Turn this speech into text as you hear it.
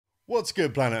What's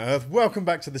good, planet Earth? Welcome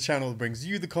back to the channel that brings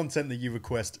you the content that you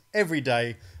request every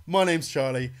day. My name's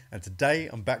Charlie, and today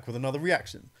I'm back with another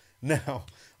reaction. Now,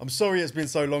 I'm sorry it's been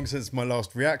so long since my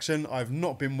last reaction. I've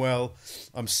not been well.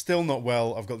 I'm still not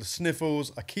well. I've got the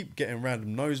sniffles. I keep getting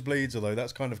random nosebleeds, although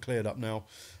that's kind of cleared up now.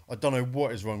 I don't know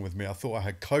what is wrong with me. I thought I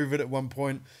had COVID at one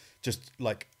point, just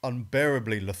like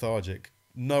unbearably lethargic.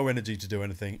 No energy to do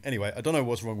anything. Anyway, I don't know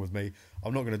what's wrong with me.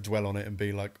 I'm not going to dwell on it and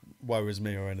be like, woe is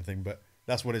me or anything, but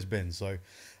that's what it's been. So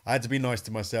I had to be nice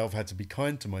to myself, had to be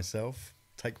kind to myself,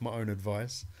 take my own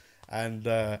advice, and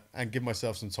give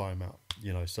myself some time out,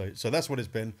 you know. So that's what it's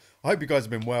been. I hope you guys have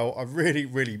been well. I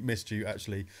really missed you,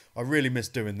 actually. I really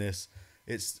missed doing this.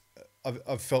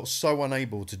 I've felt so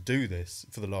unable to do this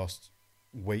for the last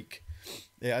week.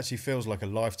 It actually feels like a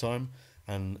lifetime,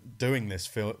 and doing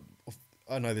this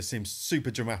I know this seems super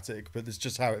dramatic, but it's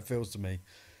just how it feels to me.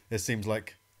 It seems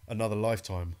like another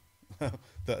lifetime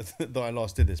that I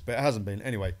last did this, but it hasn't been.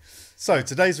 Anyway, so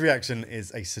today's reaction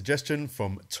is a suggestion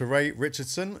from Terray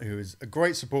Richardson, who is a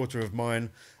great supporter of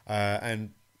mine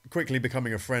and quickly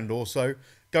becoming a friend also.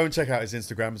 Go and check out his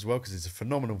Instagram as well, because he's a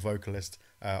phenomenal vocalist.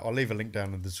 I'll leave a link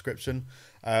down in the description.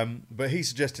 But he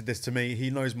suggested this to me. He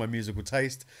knows my musical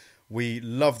taste. We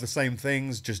love the same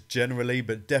things, just generally,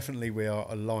 but definitely we are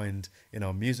aligned in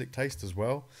our music taste as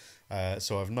well.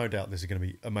 So I've no doubt this is going to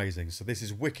be amazing. So this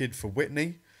is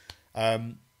Wicked4Whitney,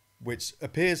 which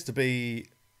appears to be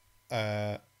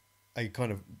a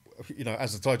kind of, you know,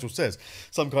 as the title says,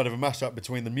 some kind of a mashup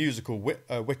between the musical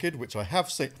Wicked, which I have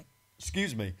seen,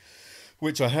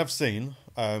 which I have seen,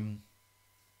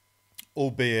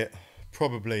 albeit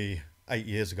probably 8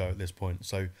 years ago at this point.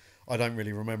 So I don't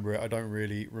really remember it. I don't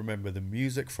really remember the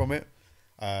music from it.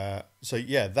 So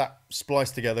yeah, that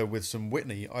spliced together with some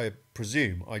Whitney, I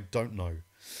presume. I don't know.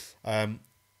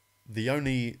 The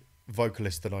only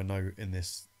vocalist that I know in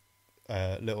this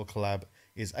little collab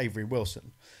is Avery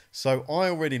Wilson. So I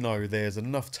already know there's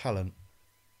enough talent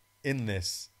in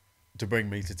this to bring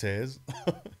me to tears.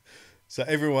 So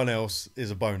everyone else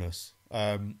is a bonus.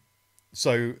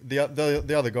 So the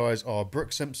other guys are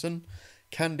Brooke, Simpson,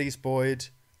 Candice Boyd,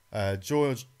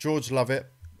 George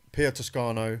Lovett,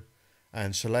 Toscano,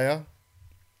 and Sheléa.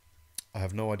 I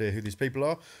have no idea who these people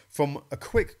are. From a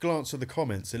quick glance at the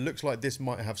comments, it looks like this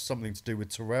might have something to do with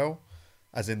Terrell,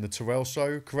 as in the Terrell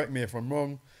Show. Correct me if I'm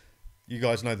wrong. You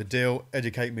guys know the deal.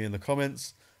 Educate me in the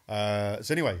comments. So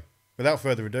anyway, without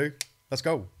further ado, let's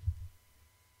go.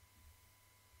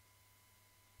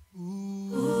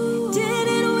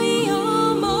 Didn't we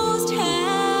almost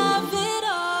have it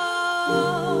all?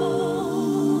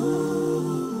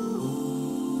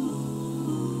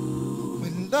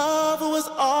 When love was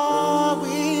all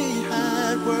we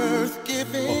had worth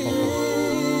giving.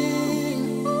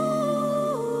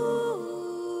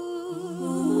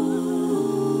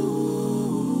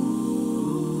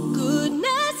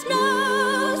 Goodness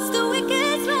knows the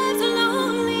wicked's lives are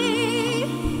lonely.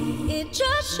 It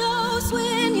just shows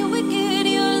when you're wicked,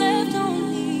 you're left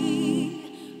only.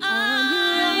 I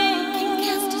can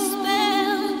cast a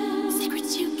spell,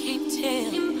 secrets you can't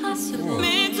tell. Impossible.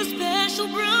 Makes a special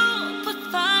brew, put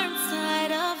fire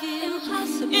inside of you.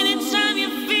 Impossible. Anytime you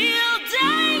feel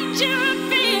danger or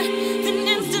fear, then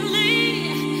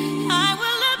instantly I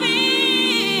will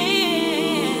appear.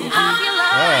 Of your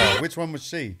life. Ah, which one was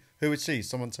she? Who was she?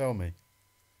 Someone tell me.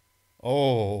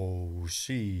 Oh,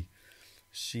 she's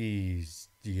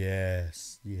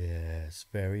yes,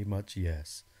 very much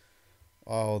yes.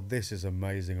 Oh, this is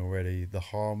amazing already. The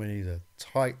harmonies are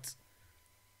tight.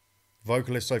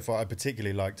 Vocalist so far, I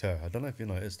particularly liked her. I don't know if you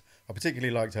noticed. I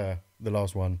particularly liked her, the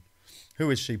last one. Who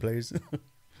is she, please?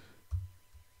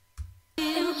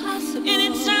 Impossible.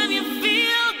 Anytime you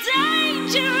feel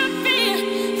danger or fear,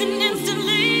 then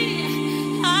instantly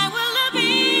I will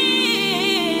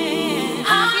appear.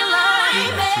 Of your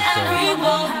life, every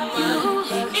moment,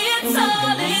 it's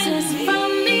all in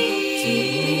from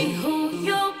me. Who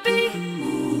you'll be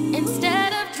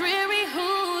instead of dreary who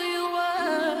you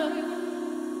were.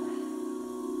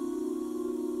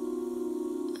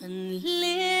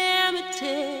 Unlimited.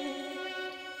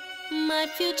 My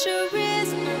future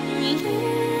is unlimited,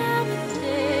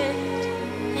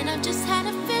 and I've just had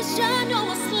a vision,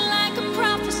 almost like a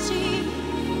prophecy.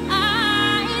 I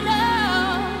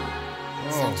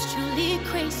know, sounds truly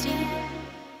crazy,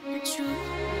 and true.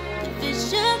 The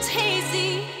vision's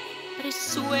hazy, but I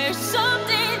swear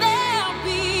someday there'll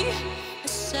be a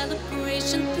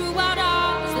celebration throughout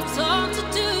ours. That's all to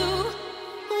do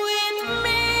with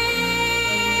me.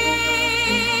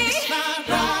 It's not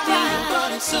right,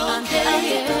 but it's okay.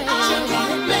 I'm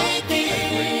gonna make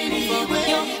it.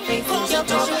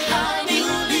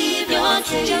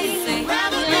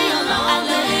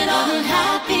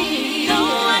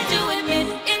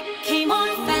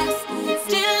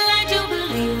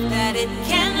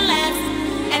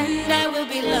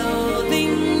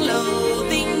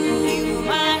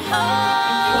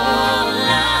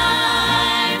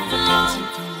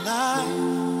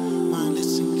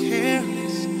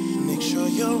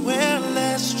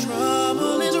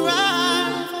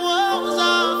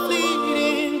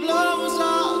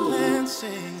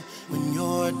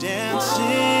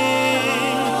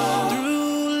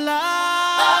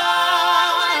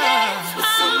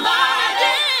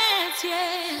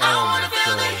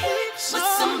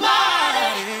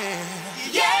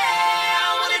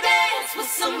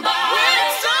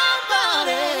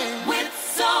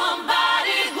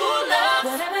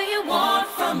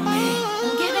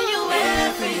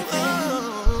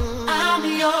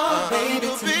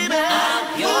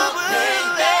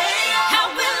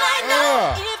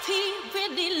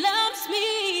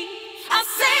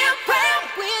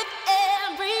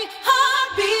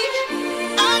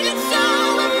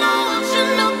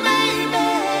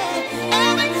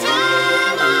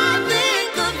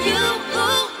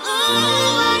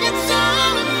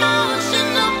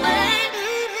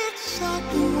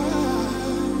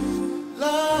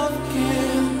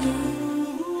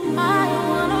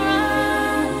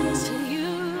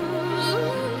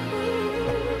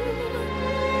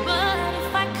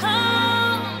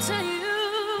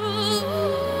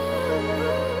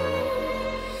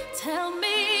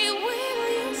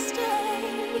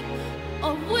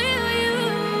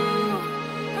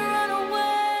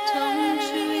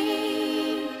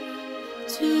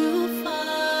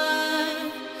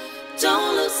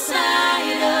 Don't lose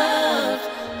sight of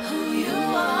who you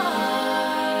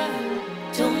are.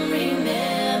 Don't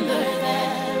remember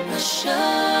that rush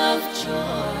of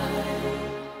joy.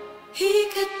 He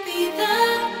could be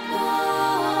that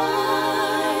boy,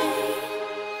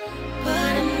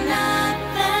 but I'm not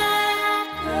that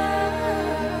girl.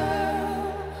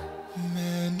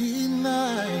 Many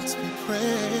nights we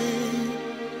prayed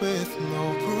with no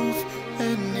proof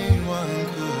anyone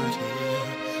could hear.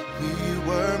 We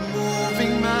were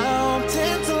moving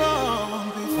mountains long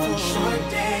before One short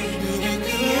day we in the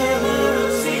could.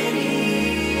 Emerald City.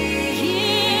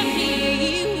 Give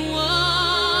me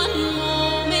one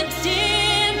moment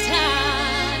in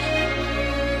time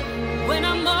when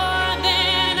I'm more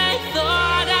than I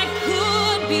thought I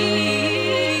could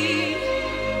be.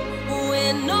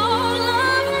 When all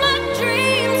of my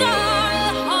dreams are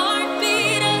a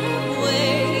heartbeat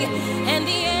away, and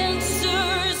the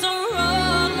answers are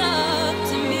all up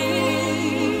to me.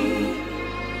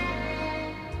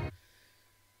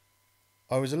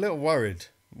 I was a little worried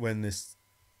when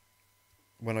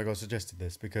I got suggested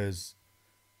this, because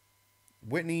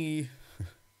Whitney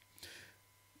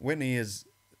is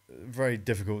very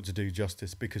difficult to do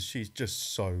justice because she's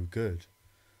just so good.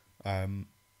 And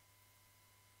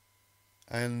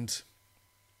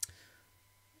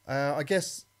I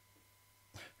guess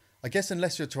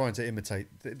unless you're trying to imitate,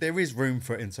 there is room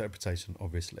for interpretation,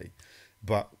 obviously,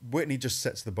 but Whitney just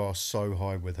sets the bar so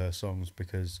high with her songs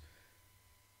because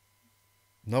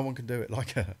no one can do it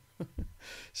like her.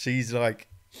 She's like,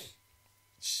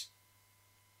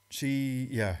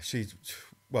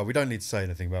 well, we don't need to say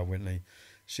anything about Whitney.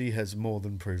 She has more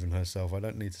than proven herself. I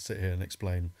don't need to sit here and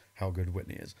explain how good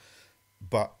Whitney is.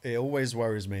 But it always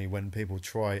worries me when people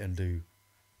try and do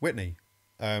Whitney.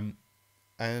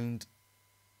 And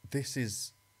this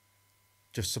is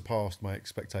just surpassed my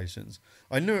expectations.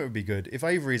 I knew it would be good. If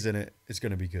Avery's in it, it's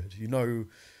going to be good. You know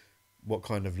what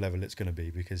kind of level it's going to be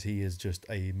because he is just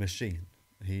a machine.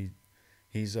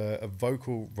 He's a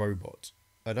vocal robot.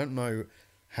 I don't know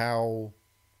how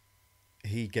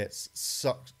he gets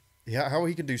how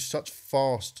he can do such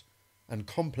fast and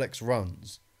complex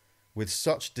runs with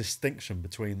such distinction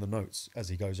between the notes as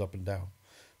he goes up and down.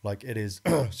 Like it is,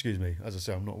 excuse me, as I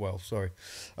say, I'm not well, sorry.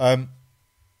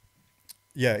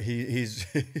 Yeah, he's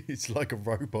he's like a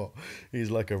robot.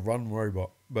 He's like a run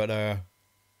robot. But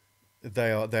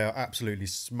they are absolutely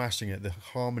smashing it. The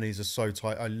harmonies are so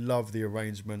tight. I love the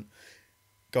arrangement.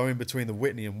 Going between the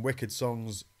Whitney and Wicked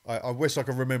songs, I wish I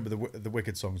could remember the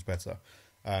Wicked songs better,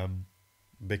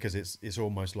 because it's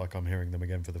almost like I'm hearing them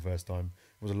again for the first time.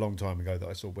 It was a long time ago that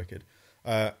I saw Wicked,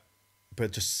 but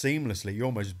just seamlessly, you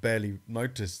almost barely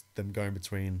notice them going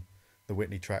between the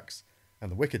Whitney tracks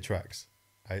and the Wicked tracks.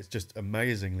 It's just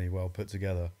amazingly well put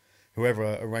together.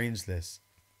 Whoever arranged this,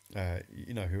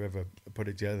 whoever put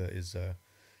it together is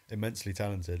immensely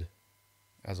talented,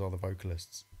 as are the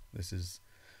vocalists. This is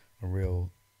a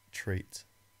real treat.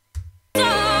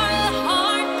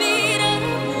 Heartbeat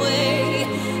away,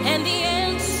 and the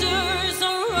answers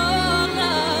are all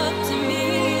up to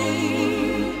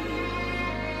me.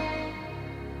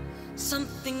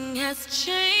 Something has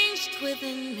changed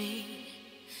within me.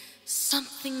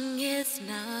 Something is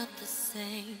not the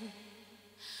same.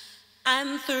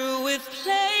 I'm through with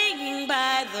playing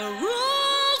by the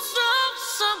rules of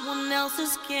someone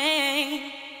else's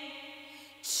game.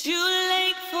 Too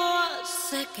late for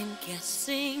second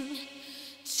guessing.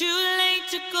 Too late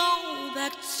to go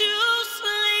back to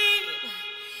sleep.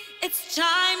 It's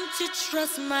time to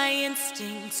trust my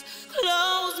instincts.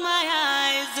 Close my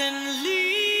eyes and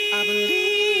leave. I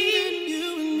believe in you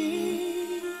and me.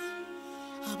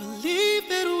 I believe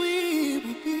that we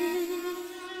will be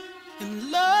in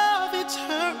love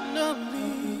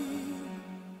eternally.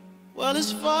 Well,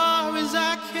 as far as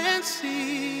I can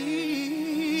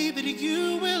see, that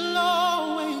you will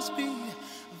always be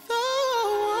the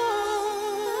one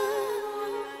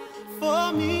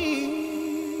for me.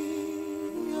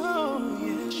 Oh,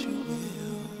 yes, you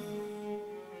will.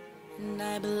 And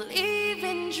I believe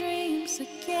in dreams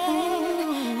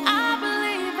again. I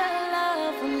believe that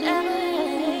love will never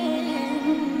end.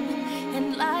 And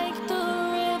like the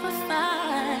river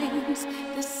finds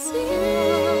the sea,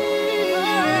 I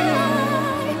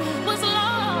was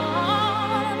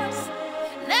lost,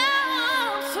 now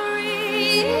I'm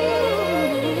free.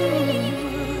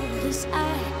 'Cause I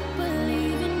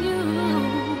believe in you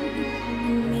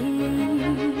and me.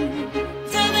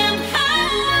 Tell them how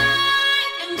I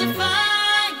am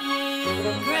defying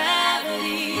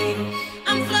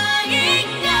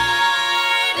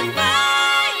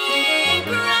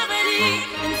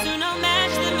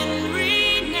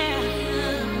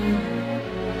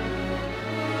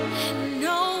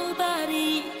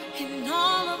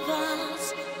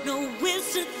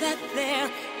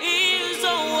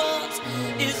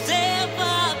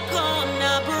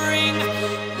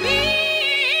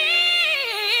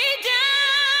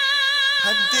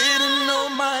didn't know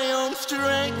my own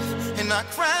strength, and I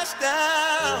crashed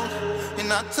down and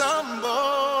I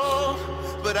tumbled,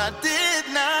 but I did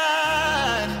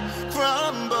not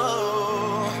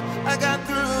crumble. I got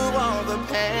through all the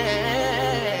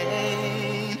pain.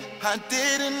 I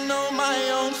didn't know my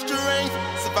own strength,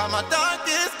 survived my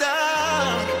darkest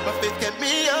hour. My faith kept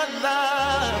me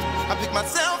alive. I picked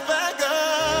myself back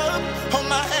up, hold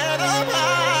my head up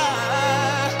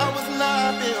high. I was not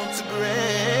built to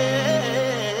break.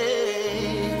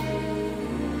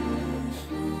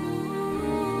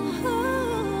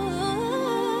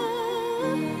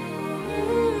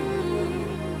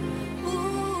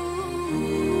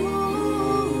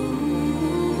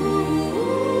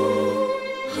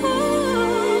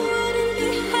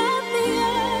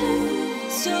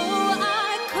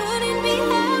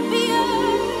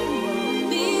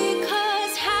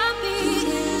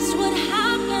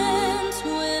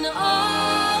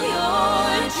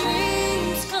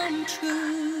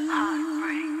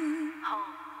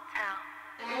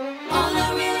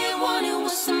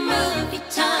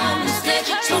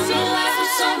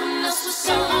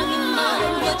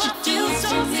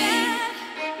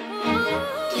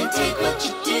 Take what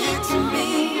you did to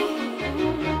me.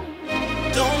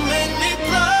 Don't make me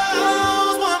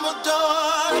close one more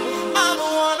door. I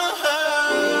don't wanna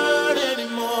hurt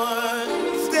anymore.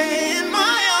 Stay in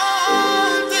my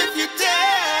arms if you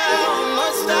dare.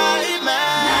 Must I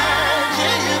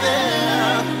imagine you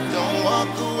there? Don't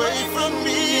walk away from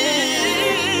me.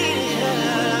 I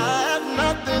have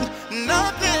nothing,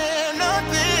 nothing,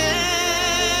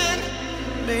 nothing.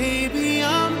 Maybe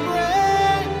I'm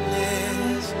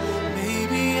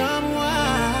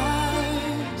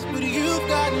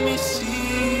me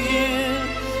seeing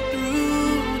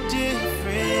through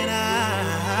different eyes.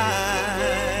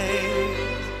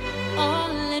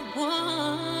 All at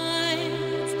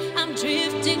once, I'm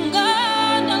drifting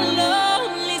on a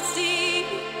lonely sea,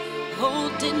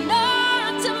 holding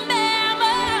on to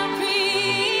memories,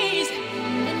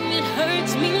 and it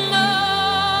hurts me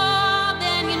more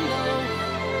than you know,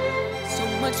 so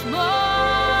much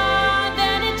more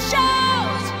than it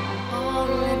shows. All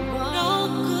at once.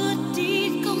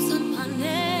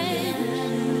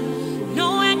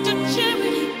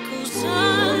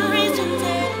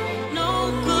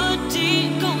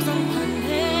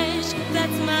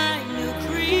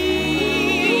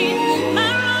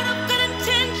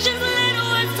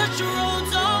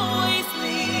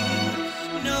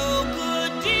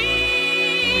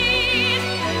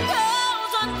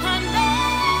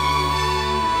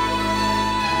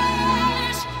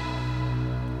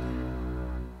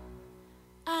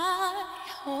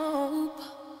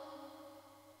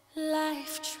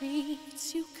 Treats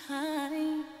you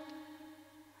kind,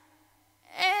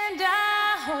 and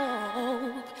I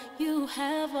hope you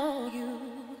have all you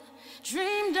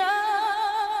dreamed of,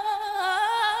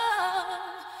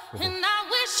 and I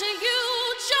wish you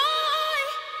joy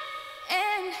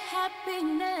and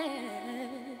happiness,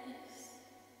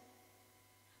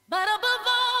 but above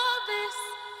all this,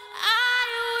 I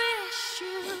wish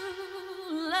you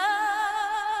love.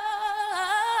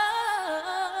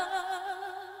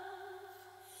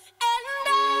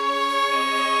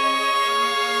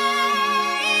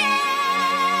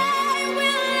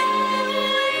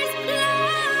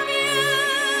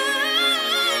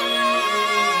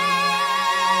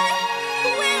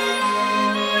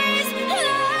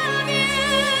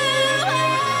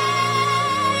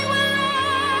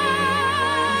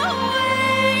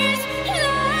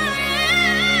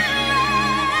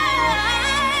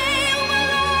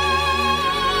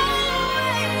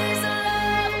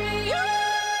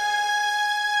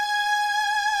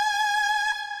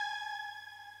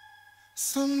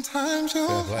 Sometimes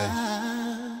you'll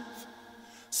laugh,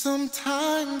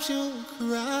 sometimes you'll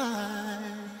cry.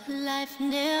 Life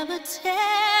never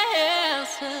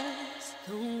tells us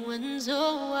the when's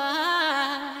or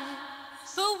why,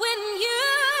 but when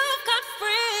you've got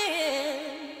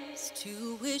friends to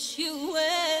wish you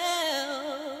well,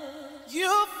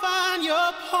 you'll find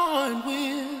your point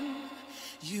when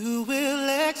you will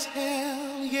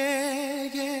exhale, yeah,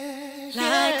 yeah, yeah.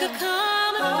 Like a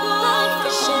common blood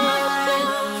for shine.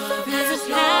 As it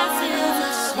passes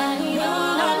us in your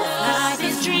life, like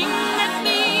this dream that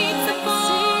beats the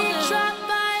bone, dropped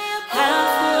by a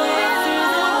halfway through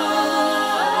the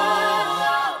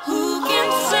world. Who can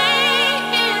say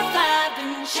if I've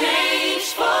been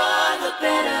changed for the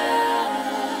better?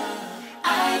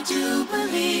 I do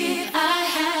believe I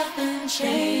have been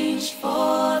changed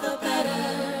for the better,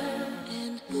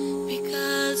 and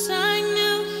because I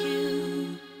knew you,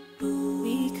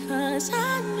 because I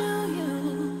knew you.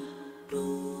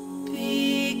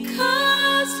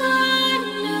 Because I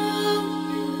knew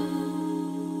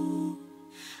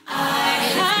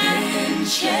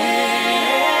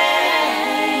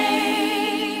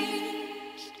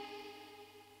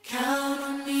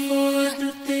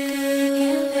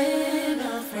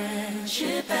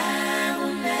friendship and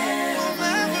will never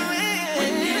end.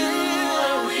 When you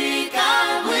are weak,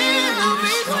 I will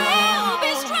be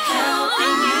strong,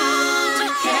 helping you to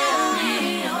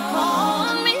carry on.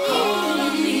 Call me, I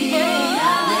will be there.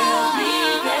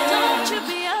 Don't you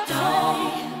be afraid.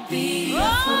 Don't be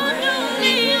afraid. Don't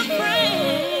be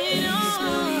afraid.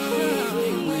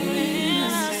 When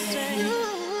I say,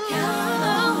 count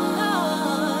on,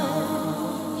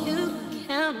 you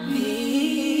count me.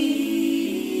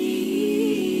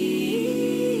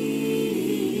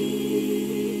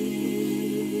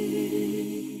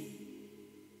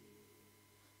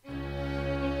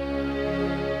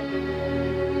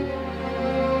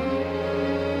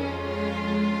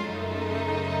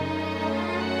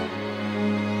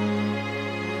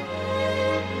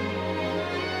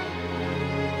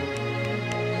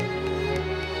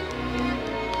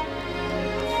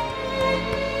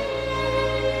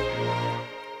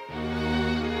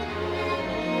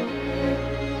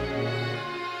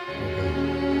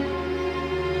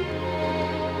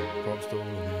 Props to all of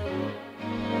you.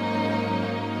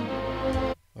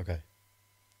 Okay.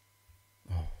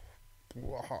 Oh,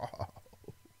 wow.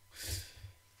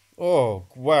 Oh,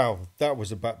 wow. That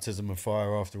was a baptism of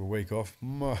fire after a week off.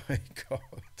 My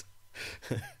God.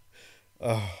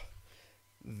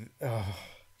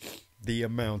 The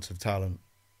amount of talent.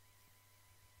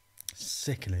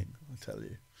 Sickening, I tell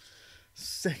you.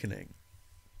 Sickening.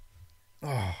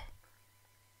 Oh.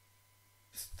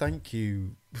 Thank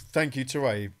you. Thank you,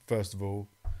 Teray, first of all.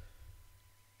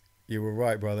 You were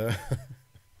right, brother.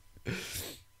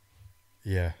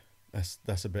 Yeah,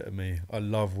 that's a bit of me. I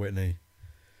love Whitney.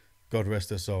 God rest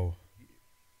her soul.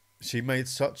 She made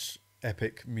such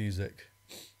epic music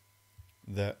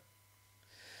that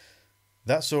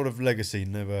sort of legacy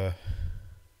never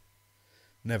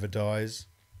dies.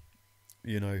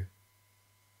 You know,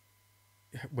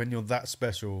 when you're that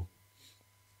special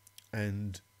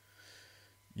and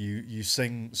you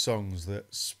sing songs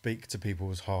that speak to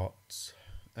people's hearts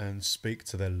and speak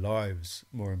to their lives,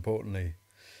 more importantly,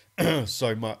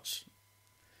 so much,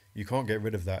 you can't get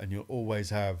rid of that, and you'll always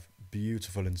have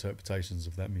beautiful interpretations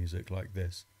of that music like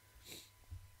this.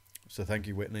 So thank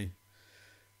you, Whitney,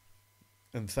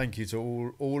 and thank you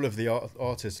to all of the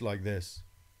artists like this.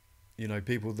 You know,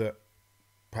 people that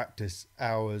practice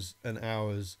hours and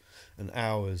hours and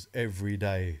hours every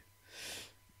day,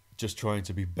 just trying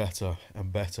to be better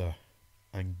and better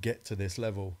and get to this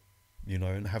level, you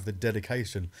know, and have the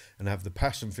dedication and have the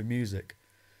passion for music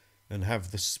and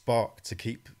have the spark to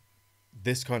keep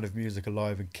this kind of music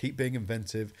alive and keep being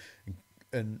inventive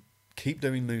and keep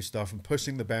doing new stuff and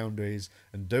pushing the boundaries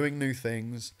and doing new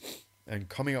things and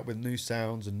coming up with new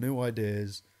sounds and new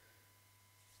ideas.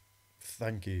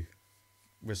 Thank you.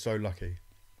 We're so lucky.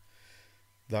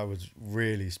 That was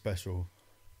really special.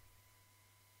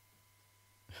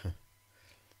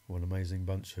 What an amazing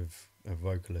bunch of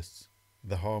vocalists.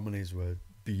 The harmonies were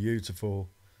beautiful.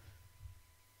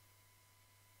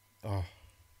 Oh,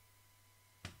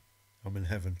 I'm in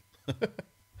heaven.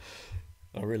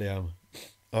 I really am.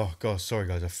 Oh gosh, sorry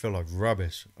guys, I feel like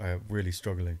rubbish. I'm really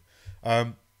struggling.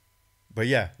 But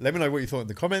yeah, let me know what you thought in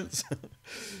the comments.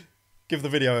 Give the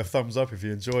video a thumbs up if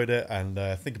you enjoyed it, and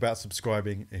think about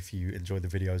subscribing if you enjoyed the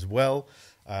video as well.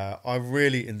 I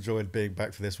really enjoyed being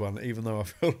back for this one, even though I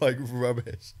feel like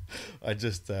rubbish. I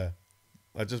just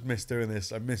miss doing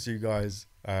this. I miss you guys.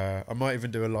 I might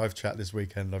even do a live chat this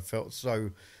weekend. I felt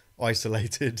so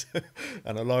isolated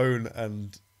and alone,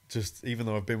 and just, even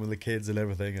though I've been with the kids and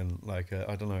everything, and like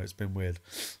I don't know, it's been weird.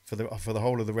 For the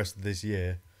whole of the rest of this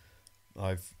year,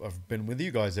 I've been with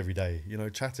you guys every day, you know,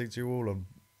 chatting to you all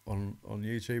on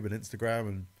YouTube and Instagram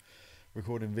and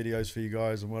recording videos for you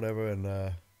guys and whatever, and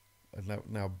I've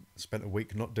now spent a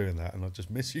week not doing that, and I just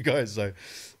miss you guys. So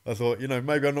I thought, you know,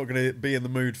 maybe I'm not going to be in the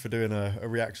mood for doing a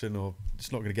reaction, or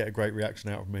just not going to get a great reaction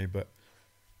out of me, but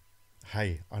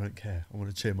hey, I don't care. I want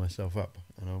to cheer myself up,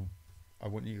 and I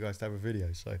want you guys to have a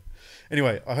video. So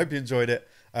anyway, I hope you enjoyed it.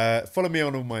 Follow me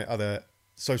on all my other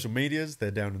social medias. They're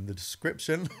down in the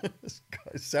description.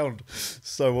 Guys sound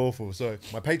so awful. So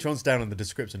my Patreon's down in the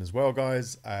description as well,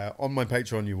 guys. On my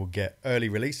Patreon, you will get early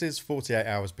releases 48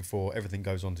 hours before everything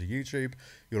goes onto YouTube.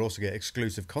 You'll also get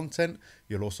exclusive content.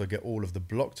 You'll also get all of the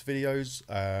blocked videos,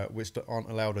 which aren't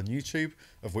allowed on YouTube,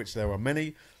 of which there are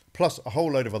many, plus a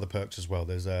whole load of other perks as well.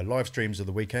 There's live streams of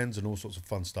the weekends and all sorts of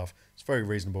fun stuff. It's very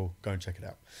reasonable. Go and check it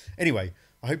out. Anyway,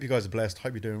 I hope you guys are blessed.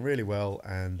 Hope you're doing really well.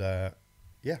 And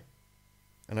yeah.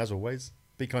 And as always,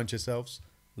 be kind to yourselves.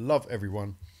 Love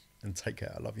everyone. And take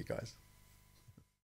care. I love you guys.